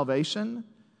for salvation.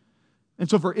 And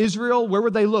so for Israel, where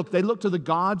would they look? They look to the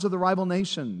gods of the rival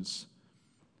nations,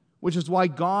 which is why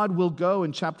God will go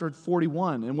in chapter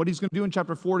 41. And what He's going to do in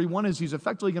chapter 41 is He's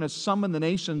effectively going to summon the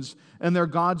nations and their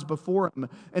gods before Him.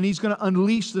 And He's going to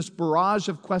unleash this barrage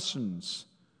of questions.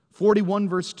 41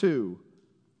 verse 2.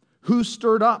 Who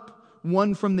stirred up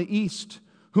one from the east,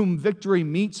 whom victory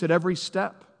meets at every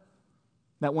step?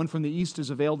 That one from the east is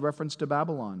a veiled reference to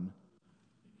Babylon.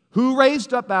 Who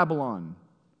raised up Babylon?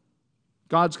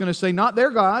 God's going to say, not their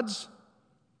gods.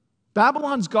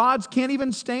 Babylon's gods can't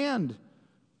even stand.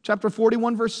 Chapter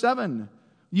 41, verse 7.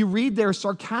 You read there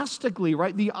sarcastically,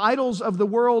 right? The idols of the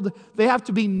world, they have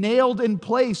to be nailed in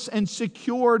place and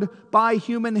secured by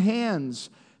human hands.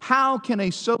 How can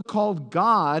a so-called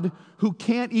God who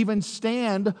can't even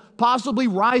stand possibly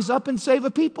rise up and save a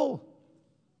people?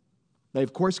 They,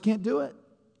 of course, can't do it.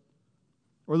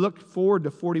 Or look forward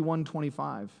to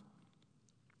 41:25.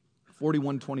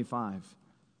 41:25.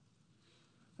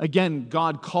 Again,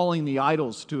 God calling the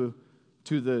idols to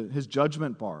His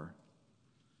judgment bar.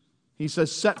 He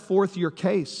says, set forth your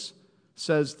case,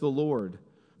 says the Lord.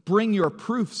 Bring your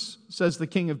proofs, says the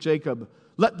King of Jacob.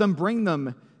 Let them bring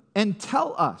them and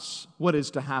tell us what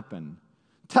is to happen.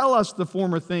 Tell us the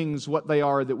former things, what they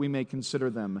are, that we may consider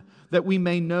them, that we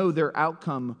may know their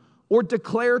outcome, or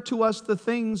declare to us the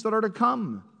things that are to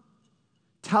come.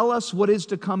 Tell us what is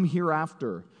to come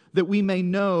hereafter, that we may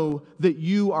know that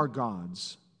you are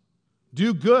gods.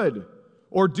 Do good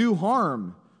or do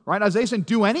harm, right? Isaiah said,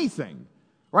 do anything,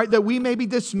 right? That we may be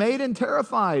dismayed and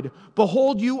terrified.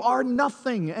 Behold, you are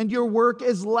nothing, and your work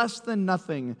is less than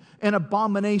nothing. An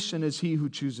abomination is he who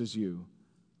chooses you.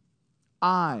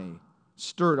 I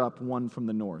stirred up one from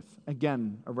the north.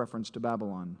 Again, a reference to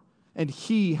Babylon. And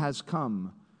he has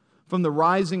come from the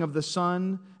rising of the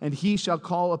sun, and he shall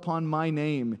call upon my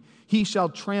name. He shall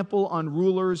trample on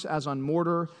rulers as on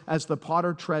mortar, as the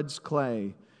potter treads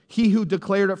clay. He who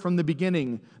declared it from the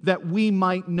beginning, that we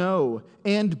might know,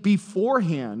 and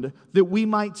beforehand, that we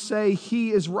might say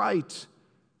he is right.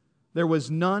 There was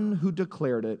none who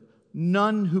declared it,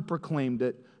 none who proclaimed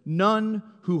it, none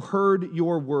who heard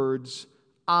your words.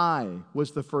 I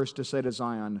was the first to say to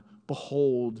Zion,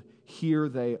 behold, here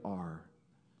they are.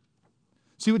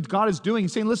 See what God is doing?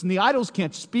 He's saying, listen, the idols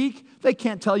can't speak. They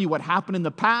can't tell you what happened in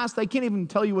the past. They can't even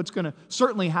tell you what's going to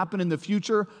certainly happen in the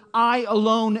future. I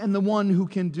alone am the one who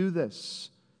can do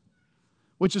this.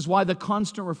 Which is why the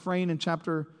constant refrain in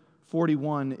chapter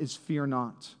 41 is fear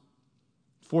not.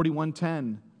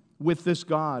 41:10, with this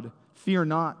God, fear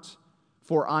not,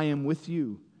 for I am with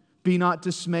you. Be not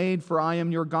dismayed, for I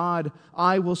am your God.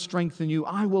 I will strengthen you.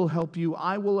 I will help you.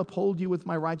 I will uphold you with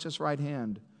my righteous right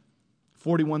hand.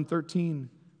 41:13,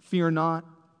 fear not,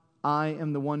 I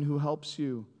am the one who helps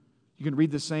you. You can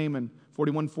read the same in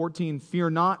 41:14,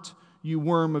 fear not, you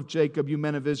worm of Jacob, you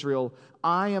men of Israel.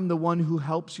 I am the one who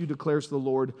helps you, declares the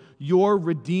Lord. Your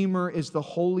Redeemer is the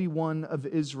Holy One of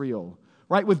Israel.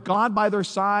 Right? With God by their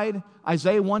side,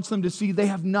 Isaiah wants them to see they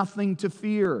have nothing to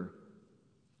fear.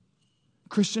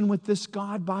 Christian, with this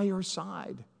God by your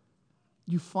side,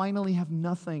 you finally have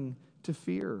nothing to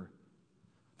fear.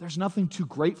 There's nothing too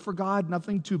great for God,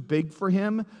 nothing too big for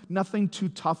Him, nothing too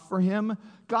tough for Him.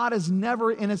 God is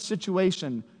never in a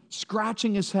situation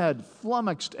scratching His head,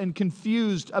 flummoxed and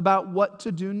confused about what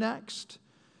to do next.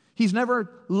 He's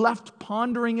never left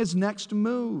pondering His next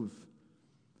move,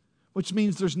 which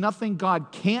means there's nothing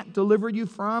God can't deliver you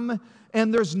from,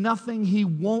 and there's nothing He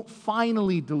won't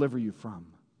finally deliver you from.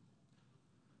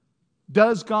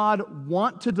 Does God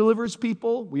want to deliver His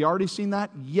people? We already seen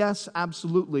that. Yes,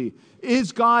 absolutely.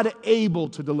 Is God able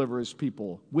to deliver His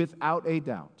people? Without a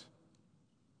doubt.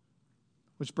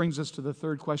 Which brings us to the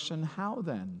third question. How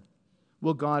then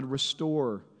will God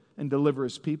restore and deliver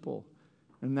His people?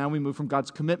 And now we move from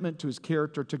God's commitment to His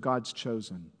character to God's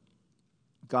chosen.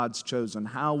 God's chosen.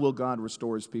 How will God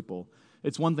restore His people?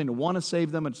 It's one thing to want to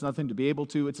save them. It's nothing to be able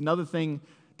to. It's another thing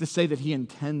to say that He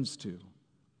intends to.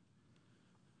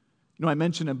 I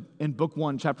mentioned in book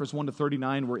 1, chapters 1 to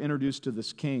 39, we're introduced to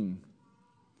this king.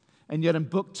 And yet in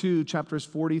book 2, chapters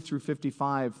 40 through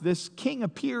 55, this king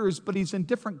appears, but he's in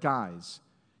different guise.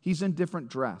 He's in different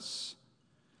dress.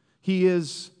 He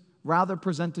is rather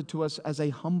presented to us as a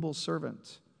humble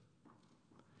servant.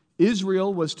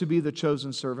 Israel was to be the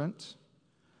chosen servant.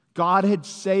 God had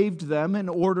saved them in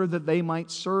order that they might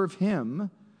serve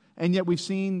Him. And yet we've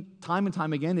seen time and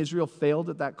time again, Israel failed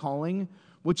at that calling,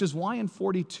 which is why in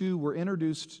 42 we're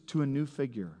introduced to a new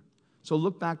figure. So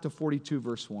look back to 42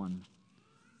 verse 1.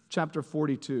 Chapter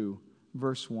 42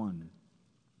 verse 1.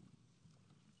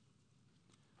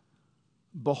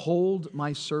 Behold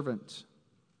my servant,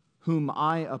 whom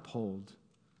I uphold,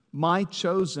 my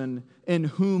chosen, in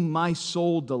whom my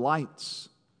soul delights.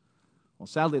 Well,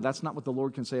 sadly, that's not what the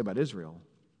Lord can say about Israel.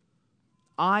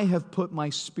 I have put my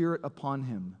Spirit upon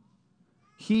him.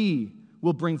 He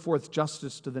will bring forth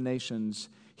justice to the nations.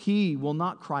 He will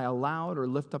not cry aloud or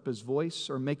lift up his voice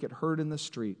or make it heard in the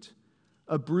street.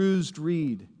 A bruised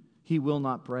reed he will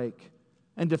not break,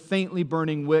 and a faintly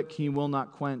burning wick he will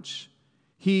not quench.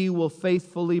 He will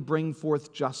faithfully bring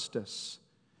forth justice.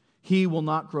 He will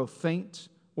not grow faint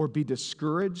or be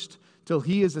discouraged till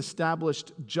he has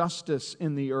established justice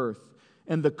in the earth,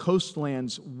 and the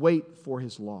coastlands wait for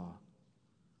his law.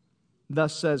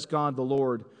 Thus says God the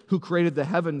Lord, who created the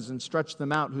heavens and stretched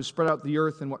them out, who spread out the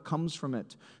earth and what comes from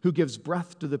it, who gives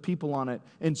breath to the people on it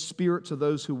and spirit to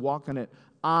those who walk on it.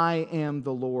 I am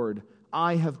the Lord.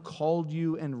 I have called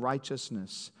you in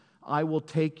righteousness. I will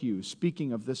take you,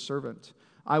 speaking of this servant,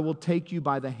 I will take you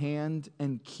by the hand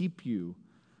and keep you.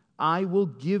 I will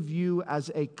give you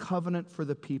as a covenant for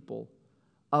the people,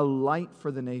 a light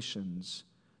for the nations,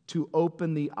 to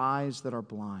open the eyes that are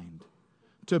blind,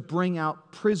 to bring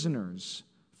out prisoners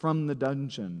from the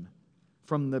dungeon,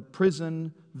 from the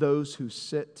prison, those who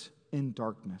sit in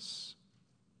darkness.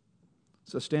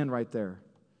 So stand right there.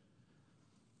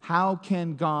 How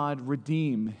can God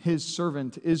redeem His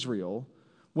servant Israel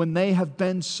when they have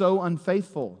been so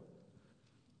unfaithful?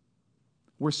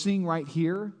 We're seeing right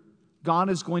here, God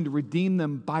is going to redeem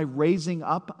them by raising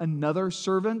up another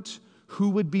servant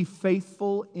who would be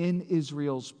faithful in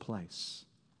Israel's place.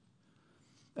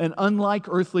 And unlike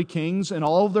earthly kings and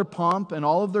all of their pomp and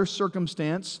all of their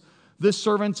circumstance, this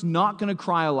servant's not going to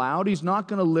cry aloud. He's not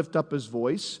going to lift up his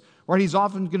voice. Right? He's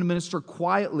often going to minister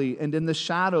quietly and in the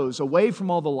shadows, away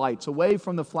from all the lights, away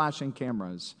from the flashing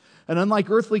cameras. And unlike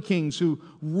earthly kings who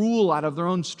rule out of their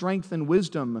own strength and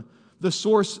wisdom, the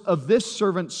source of this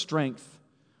servant's strength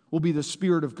will be the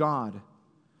Spirit of God.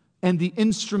 And the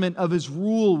instrument of his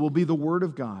rule will be the Word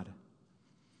of God.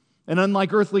 And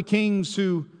unlike earthly kings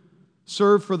who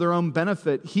serve for their own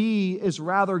benefit, he is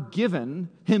rather given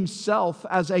himself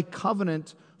as a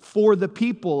covenant for the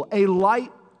people, a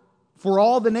light for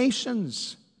all the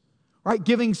nations, right?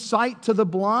 Giving sight to the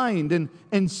blind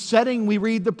and setting, we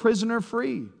read, the prisoner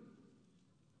free.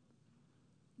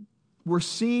 We're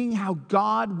seeing how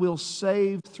God will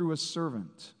save through a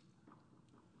servant.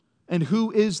 And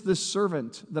who is this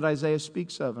servant that Isaiah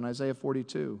speaks of in Isaiah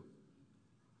 42?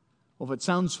 Well, if it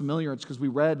sounds familiar, it's because we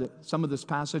read some of this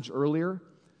passage earlier.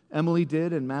 Emily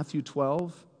did in Matthew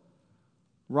 12.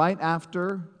 Right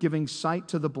after giving sight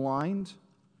to the blind,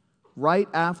 right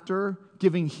after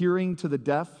giving hearing to the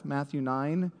deaf, Matthew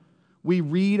 9, we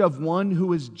read of one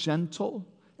who is gentle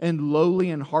and lowly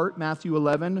in heart, Matthew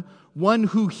 11, one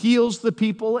who heals the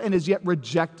people and is yet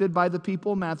rejected by the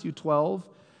people, Matthew 12.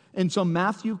 And so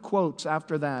Matthew quotes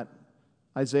after that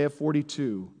Isaiah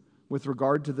 42, with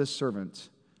regard to this servant.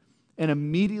 And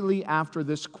immediately after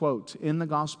this quote in the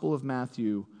Gospel of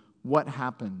Matthew, what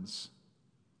happens?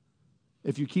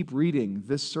 If you keep reading,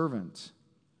 this servant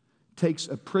takes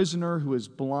a prisoner who is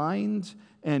blind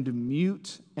and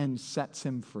mute and sets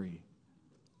him free.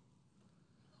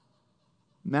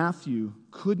 Matthew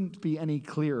couldn't be any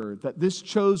clearer that this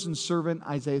chosen servant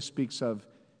Isaiah speaks of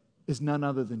is none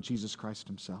other than Jesus Christ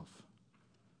himself.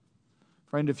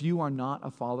 Friend, if you are not a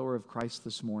follower of Christ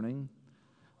this morning,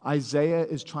 Isaiah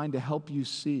is trying to help you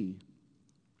see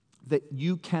that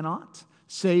you cannot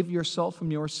save yourself from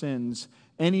your sins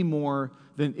any more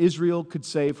than Israel could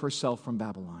save herself from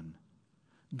Babylon.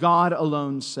 God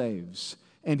alone saves,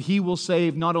 and He will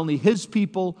save not only His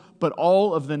people, but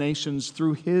all of the nations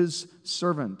through His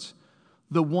servant,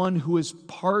 the one who has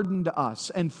pardoned us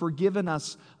and forgiven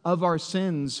us of our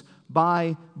sins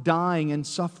by dying and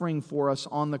suffering for us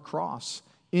on the cross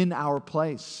in our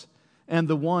place, and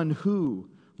the one who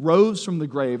rose from the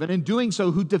grave, and in doing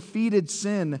so, who defeated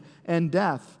sin and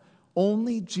death.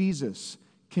 Only Jesus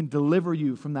can deliver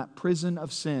you from that prison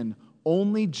of sin.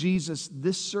 Only Jesus,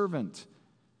 this servant,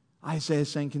 Isaiah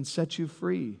is saying, can set you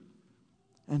free.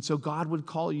 And so God would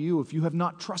call you, if you have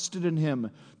not trusted in Him,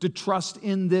 to trust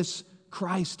in this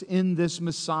Christ, in this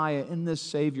Messiah, in this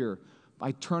Savior,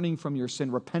 by turning from your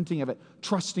sin, repenting of it,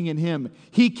 trusting in Him.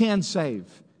 He can save,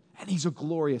 and He's a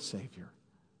glorious Savior.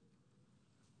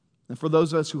 And for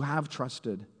those of us who have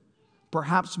trusted,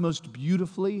 perhaps most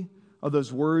beautifully are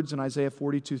those words in Isaiah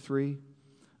 42:3.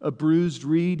 A bruised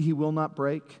reed He will not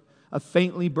break, a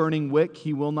faintly burning wick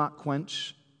He will not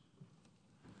quench.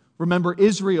 Remember,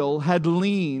 Israel had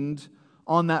leaned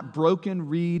on that broken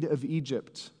reed of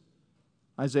Egypt,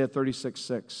 Isaiah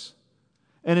 36:6.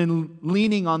 And in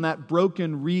leaning on that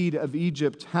broken reed of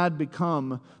Egypt had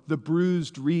become the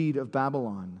bruised reed of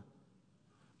Babylon.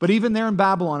 But even there in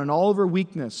Babylon, in all of her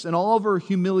weakness and all of her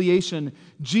humiliation,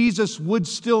 Jesus would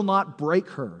still not break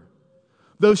her.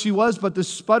 Though she was but the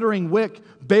sputtering wick,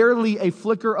 barely a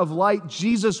flicker of light,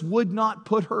 Jesus would not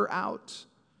put her out.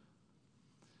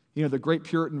 You know, the great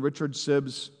Puritan Richard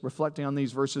Sibbes, reflecting on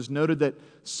these verses, noted that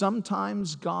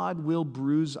sometimes God will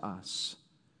bruise us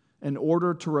in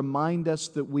order to remind us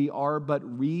that we are but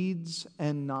reeds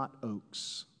and not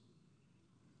oaks.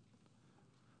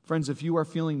 Friends, if you are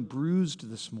feeling bruised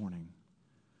this morning,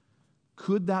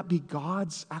 could that be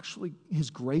God's, actually His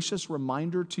gracious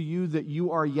reminder to you that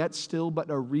you are yet still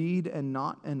but a reed and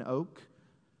not an oak?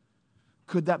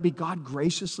 Could that be God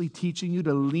graciously teaching you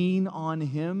to lean on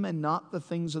Him and not the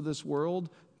things of this world,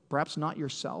 perhaps not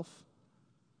yourself?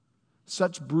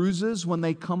 Such bruises, when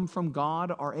they come from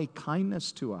God, are a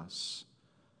kindness to us.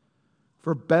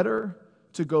 For better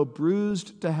to go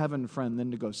bruised to heaven, friend,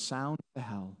 than to go sound to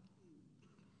hell.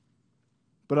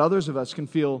 But others of us can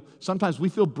feel, sometimes we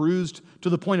feel bruised to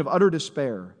the point of utter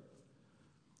despair.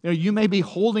 You know, you may be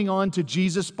holding on to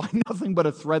Jesus by nothing but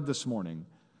a thread this morning.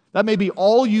 That may be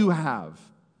all you have.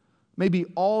 Maybe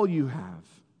all you have.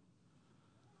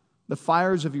 The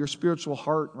fires of your spiritual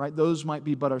heart, right? Those might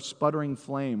be but a sputtering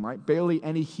flame, right? Barely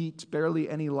any heat, barely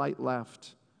any light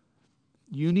left.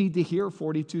 You need to hear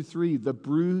 42:3. The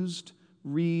bruised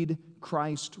reed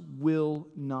Christ will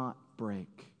not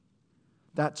break.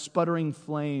 That sputtering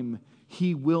flame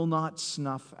He will not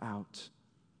snuff out.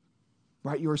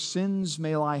 Right? Your sins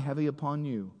may lie heavy upon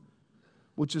you,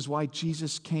 which is why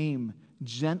Jesus came,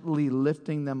 gently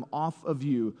lifting them off of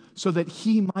you so that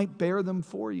He might bear them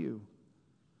for you.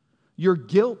 Your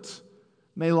guilt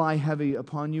may lie heavy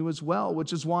upon you as well,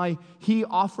 which is why He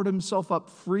offered Himself up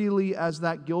freely as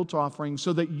that guilt offering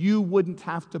so that you wouldn't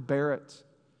have to bear it.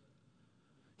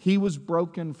 He was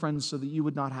broken, friends, so that you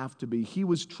would not have to be. He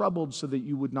was troubled so that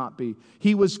you would not be.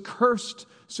 He was cursed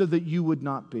so that you would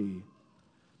not be.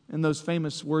 In those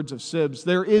famous words of Sibbes,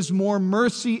 there is more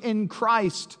mercy in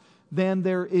Christ than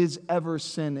there is ever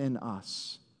sin in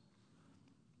us.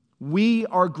 We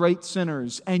are great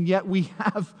sinners, and yet we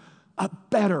have a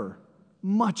better,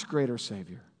 much greater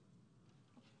Savior.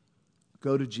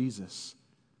 Go to Jesus.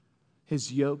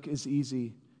 His yoke is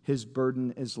easy, His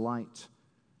burden is light.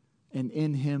 And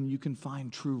in Him you can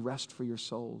find true rest for your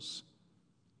souls.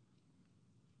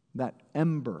 That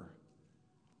ember,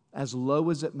 as low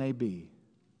as it may be,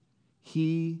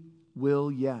 He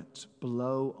will yet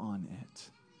blow on it.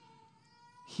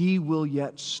 He will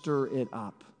yet stir it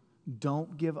up.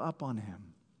 Don't give up on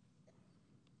Him.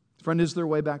 Friend, is there a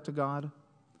way back to God?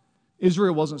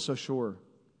 Israel wasn't so sure.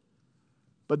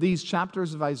 But these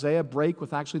chapters of Isaiah break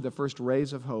with actually the first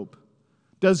rays of hope.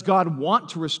 Does God want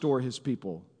to restore His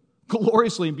people?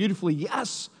 Gloriously and beautifully,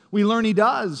 yes, we learn He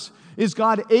does. Is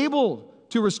God able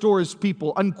to restore his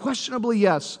people? Unquestionably,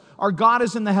 yes. Our God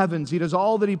is in the heavens. He does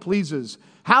all that he pleases.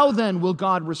 How then will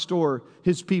God restore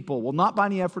his people? Well, not by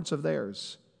any efforts of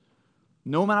theirs.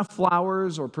 No amount of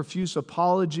flowers or profuse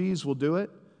apologies will do it.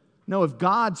 No, if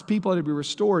God's people are to be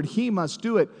restored, he must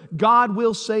do it. God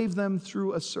will save them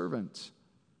through a servant.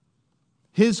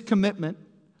 His commitment,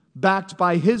 backed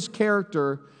by his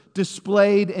character,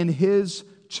 displayed in his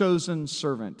chosen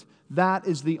servant. That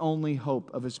is the only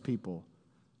hope of his people.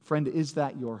 Friend, is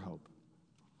that your hope?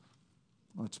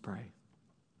 Let's pray.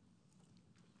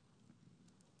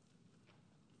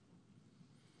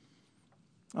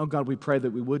 Oh God, we pray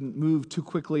that we wouldn't move too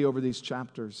quickly over these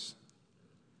chapters.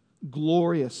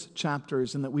 Glorious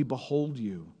chapters, and that we behold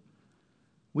you.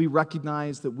 We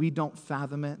recognize that we don't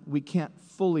fathom it. We can't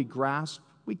fully grasp.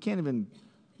 We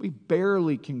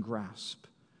barely can grasp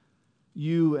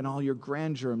you and all your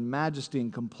grandeur and majesty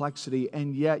and complexity,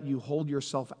 and yet you hold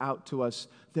yourself out to us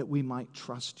that we might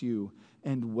trust you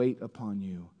and wait upon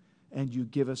you. And you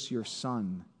give us your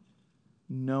Son,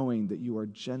 knowing that you are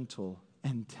gentle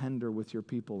and tender with your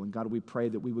people. And God, we pray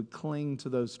that we would cling to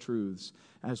those truths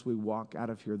as we walk out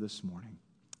of here this morning.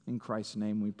 In Christ's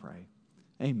name we pray.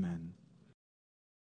 Amen.